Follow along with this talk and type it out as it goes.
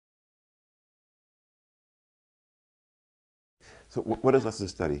So what is lesson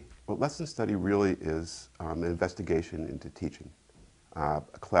study? Well, lesson study really is an investigation into teaching, a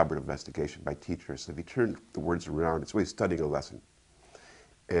collaborative investigation by teachers. So if you turn the words around, it's really studying a lesson.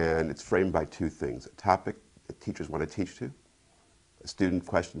 And it's framed by two things: a topic that teachers want to teach to, a student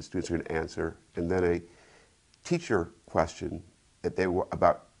question students are going to answer, and then a teacher question that they were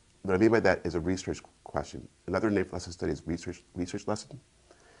about. What I mean by that is a research question. Another name for lesson study is research lesson.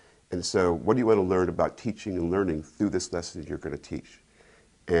 And so what do you want to learn about teaching and learning through this lesson you're going to teach?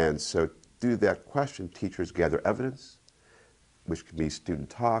 And so through that question, teachers gather evidence, which can be student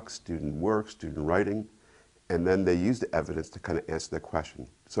talks, student work, student writing, and then they use the evidence to kind of answer that question.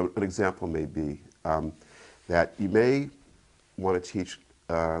 So an example may be that you may want to teach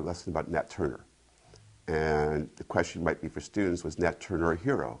a lesson about Nat Turner. And the question might be for students, was Nat Turner a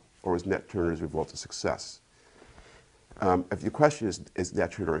hero? Or was Nat Turner's revolt a success? If the question is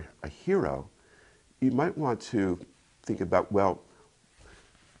Nat Turner a hero, you might want to think about, well,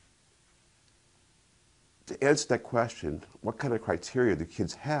 to answer that question, what kind of criteria do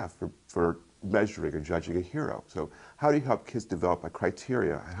kids have for measuring or judging a hero? So how do you help kids develop a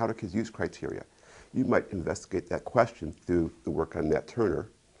criteria? How do kids use criteria? You might investigate that question through the work on Nat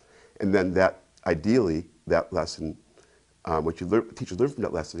Turner, and then ideally, that lesson, what teachers learn from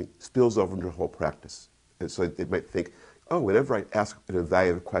that lesson, spills over into the whole practice. And so they might think, oh, whenever I ask an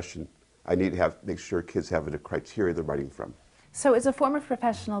evaluative question, I need to make sure kids have the criteria they're writing from. So it's a form of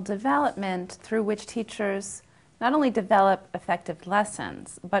professional development through which teachers not only develop effective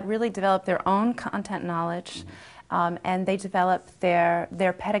lessons, but really develop their own content knowledge, and they develop their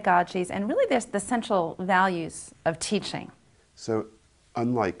pedagogies and really the central values of teaching. So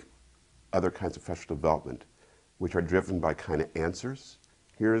unlike other kinds of professional development, which are driven by kind of answers,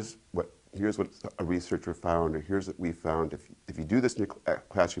 here's what a researcher found, or here's what we found. If you do this in your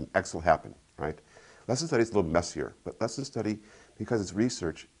classroom, X will happen, right? Lesson study is a little messier, but lesson study, because it's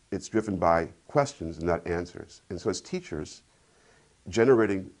research, it's driven by questions and not answers. And so it's teachers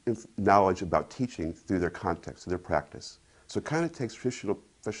generating knowledge about teaching through their context, through their practice. So it kind of takes traditional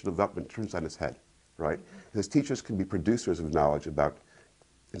professional development, turns on its head, right? Because teachers can be producers of knowledge about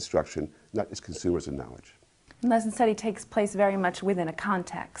instruction, not just consumers of knowledge. Lesson study takes place very much within a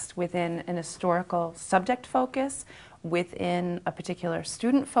context, within an historical subject focus, within a particular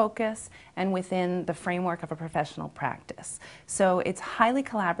student focus, and within the framework of a professional practice. So it's highly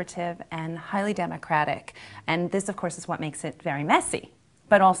collaborative and highly democratic, and this, of course, is what makes it very messy,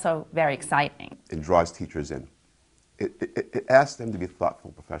 but also very exciting. It draws teachers in. It asks them to be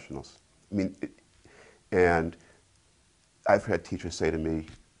thoughtful professionals. I mean, and I've had teachers say to me,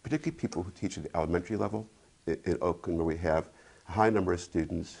 particularly people who teach at the elementary level, in Oakland, where we have a high number of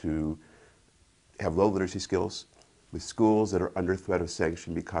students who have low literacy skills, with schools that are under threat of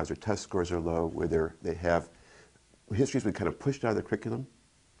sanction because their test scores are low, where they have history's been kind of pushed out of the curriculum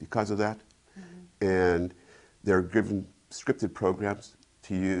because of that, and they're given scripted programs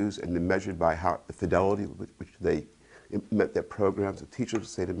to use, and they're measured by the fidelity with which they implement their programs. The teachers will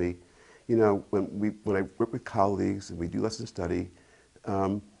say to me, you know, when I work with colleagues and we do lesson study,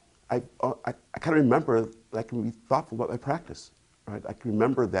 I kind of remember that I can be thoughtful about my practice, right? I can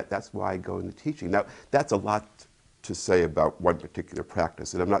remember that that's why I go into teaching. Now, that's a lot to say about one particular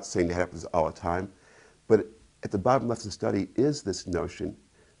practice, and I'm not saying that happens all the time, but at the bottom of lesson study is this notion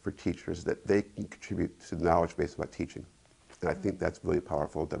for teachers that they can contribute to the knowledge base about teaching. And I think that's really a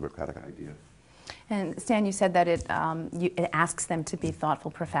powerful democratic idea. And Stan, you said that it asks them to be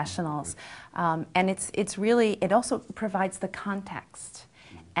thoughtful professionals, and it also provides the context.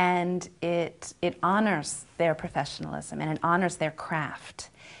 And it honors their professionalism, and it honors their craft.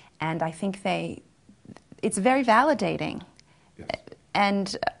 And I think it's very validating. Yes.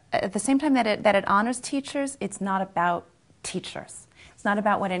 And at the same time that it honors teachers, it's not about teachers. It's not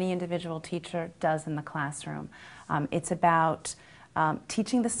about what any individual teacher does in the classroom. It's about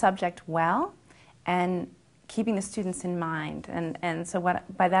teaching the subject well and keeping the students in mind. And so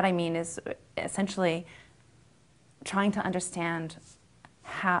by that I mean is essentially trying to understand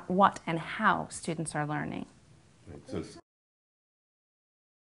what and how students are learning. Right. So it's